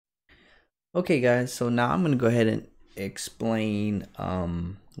Okay guys, so now I'm gonna go ahead and explain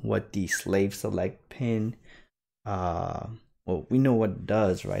what the slave select pin well, we know what it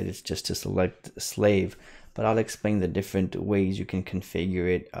does, right? It's just to select a slave, but I'll explain the different ways you can configure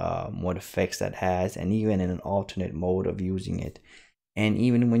it, what effects that has, and even in an alternate mode of using it, and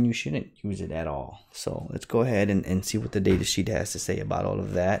even when you shouldn't use it at all. So let's go ahead and see what the datasheet has to say about all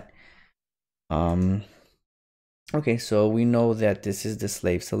of that. Okay, so we know that this is the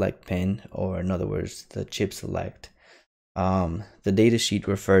slave select pin, or in other words, the chip select. The datasheet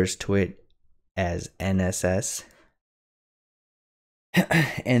refers to it as NSS.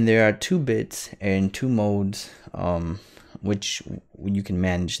 And there are 2 bits and 2 modes which you can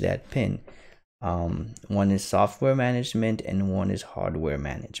manage that pin. One is software management and one is hardware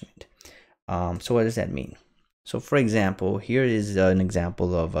management. So what does that mean? So for example, here is an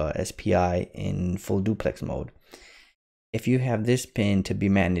example of a SPI in full duplex mode. If you have this pin to be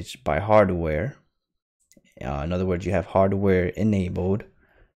managed by hardware, in other words, you have hardware enabled,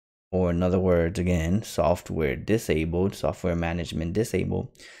 or in other words, again, software disabled, software management disabled,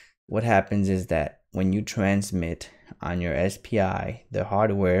 what happens is that when you transmit on your SPI, the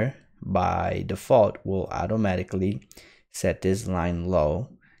hardware by default will automatically set this line low.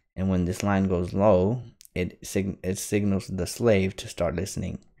 And when this line goes low, it signals the slave to start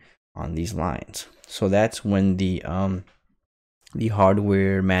listening on these lines. So that's when the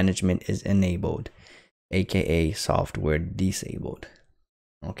hardware management is enabled, aka software disabled.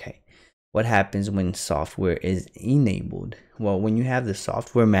 Okay, what happens when software is enabled? Well, when you have the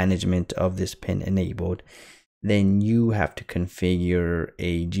software management of this pin enabled, then you have to configure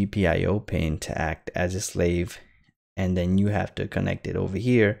a GPIO pin to act as a slave, and then you have to connect it over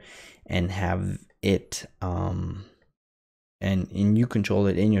here and have it and you control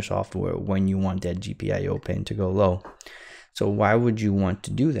it in your software when you want that GPIO pin to go low. So why would you want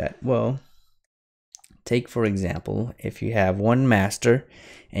to do that? Well, take for example, if you have one master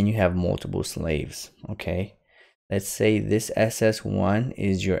and you have multiple slaves, okay? Let's say this SS1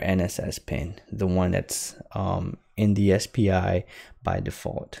 is your NSS pin, the one that's in the SPI by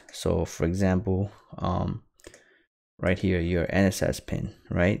default. So for example, right here, your NSS pin,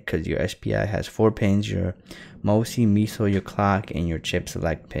 right? Because your SPI has 4 pins, your MOSI, MISO, your clock, and your chip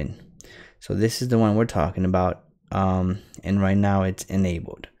select pin. So this is the one we're talking about, and right now it's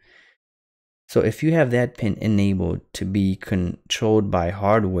enabled. So if you have that pin enabled to be controlled by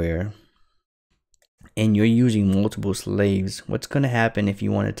hardware and you're using multiple slaves, what's going to happen if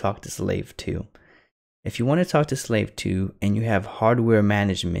you want to talk to slave 2? If you want to talk to slave 2 and you have hardware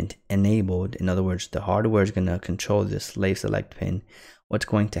management enabled, in other words, the hardware is going to control the slave select pin, what's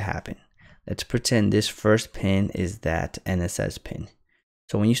going to happen? Let's pretend this first pin is that NSS pin.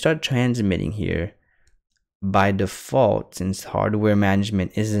 So when you start transmitting here, by default, since hardware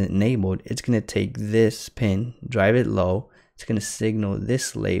management isn't enabled, it's going to take this pin, drive it low. It's going to signal this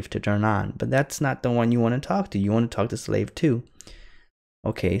slave to turn on, but that's not the one you want to talk to. You want to talk to slave 2.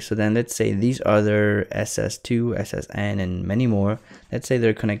 Okay, so then let's say these other SS2, SSN, and many more, let's say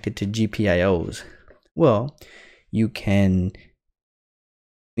they're connected to GPIOs. Well, you can,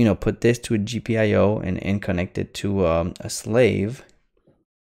 put this to a GPIO and connect it to a slave,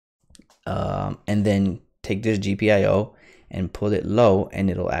 and then take this GPIO and pull it low, and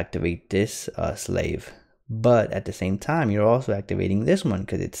it'll activate this slave. But at the same time, you're also activating this one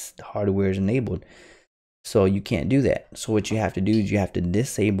because it's hardware is enabled. So you can't do that. So what you have to do is you have to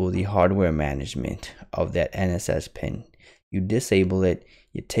disable the hardware management of that NSS pin. You disable it,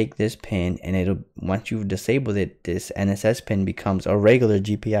 you take this pin, and it'll, once you've disabled it, this NSS pin becomes a regular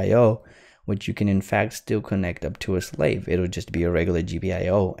GPIO, which you can in fact still connect up to a slave. It'll just be a regular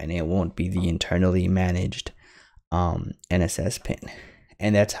GPIO, and it won't be the internally managed NSS pin.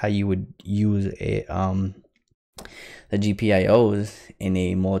 And that's how you would use a the GPIOs in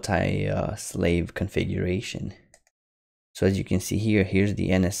a multi-slave configuration. So as you can see here, here's the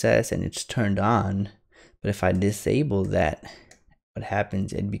NSS and it's turned on. But if I disable that, what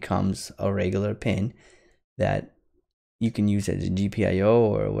happens? It becomes a regular pin that you can use as a GPIO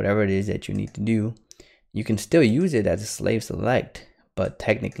or whatever it is that you need to do. You can still use it as a slave select, but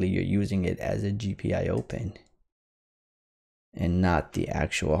technically you're using it as a GPIO pin and not the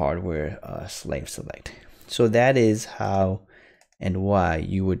actual hardware slave select. So that is how and why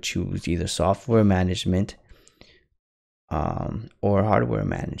you would choose either software management or hardware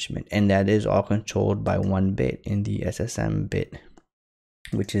management, and that is all controlled by 1 bit in the SSM bit,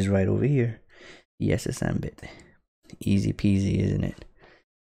 which is right over here, the SSM bit. Easy peasy, isn't it?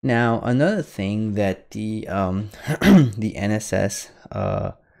 Now another thing that the the NSS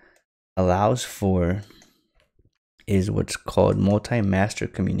allows for is what's called multi-master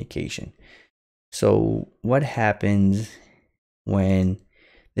communication. So what happens when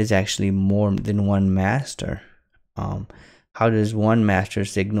there's actually more than one master? How does one master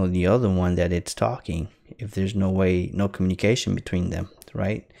signal the other one that it's talking if there's no communication between them,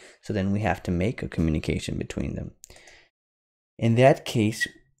 right? So then we have to make a communication between them. In that case,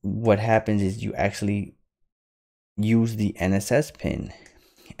 what happens is you actually use the NSS pin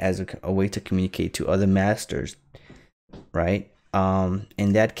as a way to communicate to other masters, right?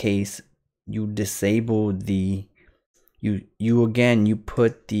 In that case, you disable the you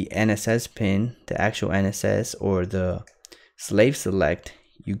put the NSS pin, the actual NSS or the slave select.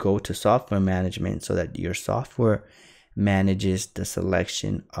 You go to software management so that your software manages the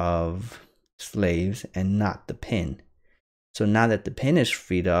selection of slaves and not the pin. So now that the pin is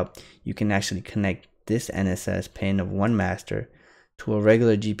freed up, you can actually connect this NSS pin of one master to a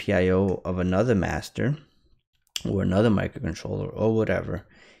regular GPIO of another master or another microcontroller or whatever.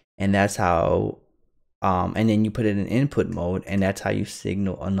 And that's how, and then you put it in input mode, and that's how you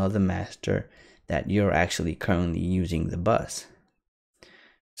signal another master that you're actually currently using the bus.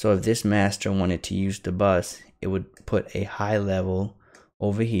 So if this master wanted to use the bus, it would put a high level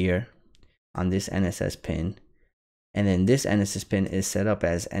over here on this NSS pin. And then this NSS pin is set up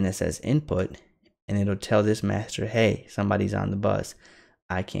as NSS input, and it'll tell this master, hey, somebody's on the bus.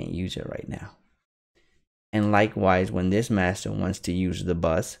 I can't use it right now. And likewise, when this master wants to use the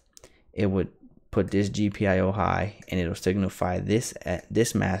bus, it would put this GPIO high, and it'll signify this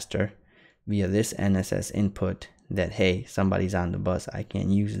master via this NSS input that, hey, somebody's on the bus. I can't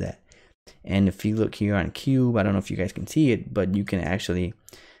use that. And if you look here on Cube, I don't know if you guys can see it, but you can actually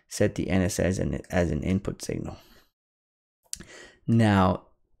set the NSS as an input signal. Now,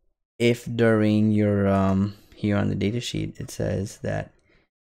 if during your here on the data sheet it says that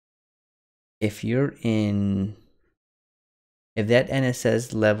if that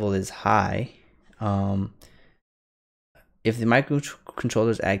NSS level is high, if the microcontroller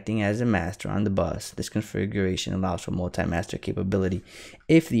is acting as a master on the bus, this configuration allows for multi-master capability.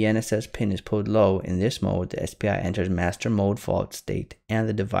 If the NSS pin is pulled low in this mode, the SPI enters master mode fault state and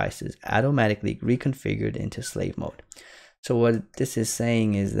the device is automatically reconfigured into slave mode. So what this is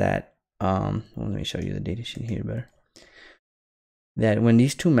saying is that, let me show you the data sheet here better. That when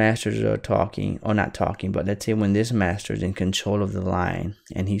these two masters are talking, or not talking, but let's say when this master is in control of the line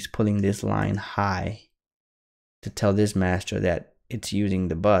and he's pulling this line high to tell this master that it's using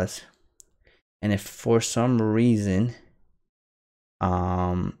the bus, and if for some reason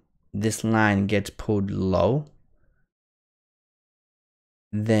this line gets pulled low,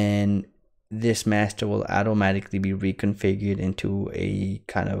 then this master will automatically be reconfigured into a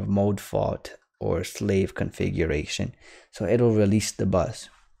kind of mode fault or slave configuration. So it'll release the bus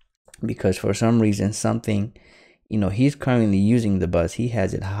because for some reason something, he's currently using the bus. He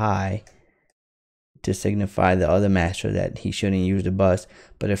has it high to signify the other master that he shouldn't use the bus.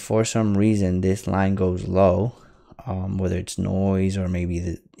 But if for some reason this line goes low, whether it's noise or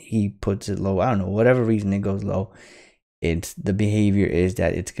maybe he puts it low, I don't know, whatever reason it goes low, the behavior is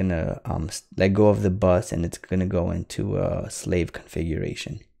that it's gonna let go of the bus and it's gonna go into a slave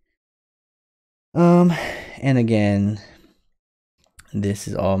configuration. And again, this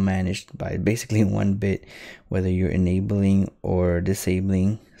is all managed by basically one bit, whether you're enabling or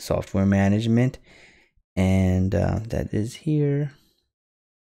disabling software management, and that is here.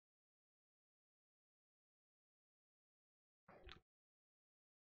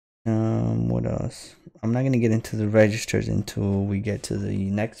 What else? I'm not going to get into the registers until we get to the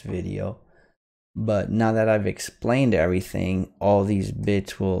next video, but now that I've explained everything, all these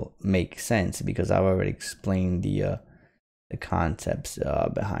bits will make sense because I've already explained the concepts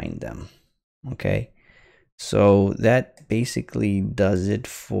behind them. Okay, so that basically does it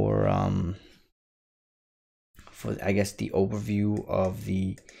for I guess the overview of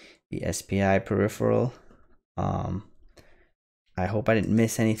the SPI peripheral. I hope I didn't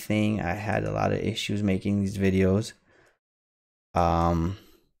miss anything. I had a lot of issues making these videos.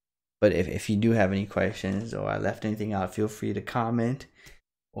 But if you do have any questions or I left anything out, feel free to comment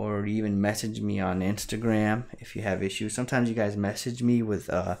or even message me on Instagram if you have issues. Sometimes you guys message me with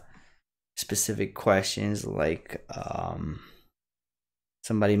specific questions, like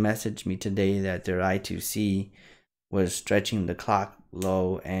somebody messaged me today that their I2C was stretching the clock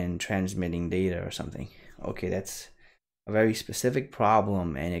low and transmitting data or something. Okay, that's a very specific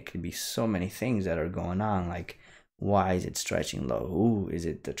problem, and it could be so many things that are going on, like why is it stretching low? Ooh, is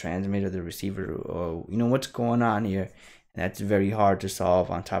it the transmitter, the receiver, or what's going on here? And that's very hard to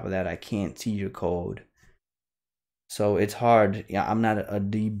solve. On top of that, I can't see your code, So it's hard. Yeah, I'm not a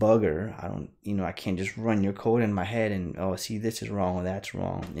debugger. I don't, I can't just run your code in my head and, oh, see, this is wrong or that's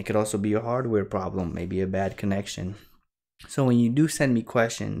wrong. It could also be a hardware problem, maybe a bad connection. So when you do send me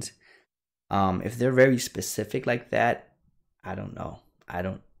questions, if they're very specific like that, I don't know.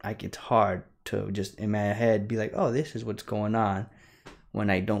 It's hard to just in my head be like, oh, this is what's going on, when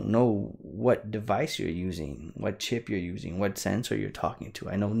I don't know what device you're using, what chip you're using, what sensor you're talking to.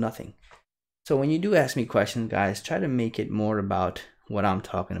 I know nothing. So when you do ask me questions, guys, try to make it more about what I'm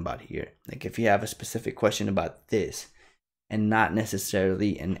talking about here. Like if you have a specific question about this and not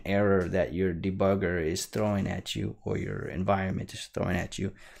necessarily an error that your debugger is throwing at you or your environment is throwing at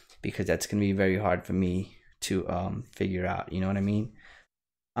you, because that's going to be very hard for me to figure out. You know what I mean?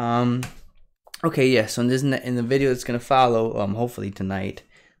 Okay, yeah, so in the video that's going to follow, hopefully tonight,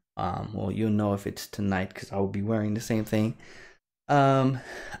 well, you'll know if it's tonight because I will be wearing the same thing.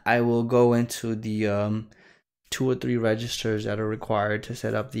 I will go into the 2 or 3 registers that are required to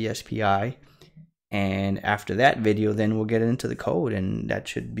set up the SPI, and after that video, then we'll get into the code, and that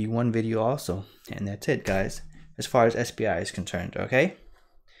should be one video also. And that's it, guys, as far as SPI is concerned. Okay,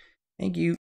 thank you.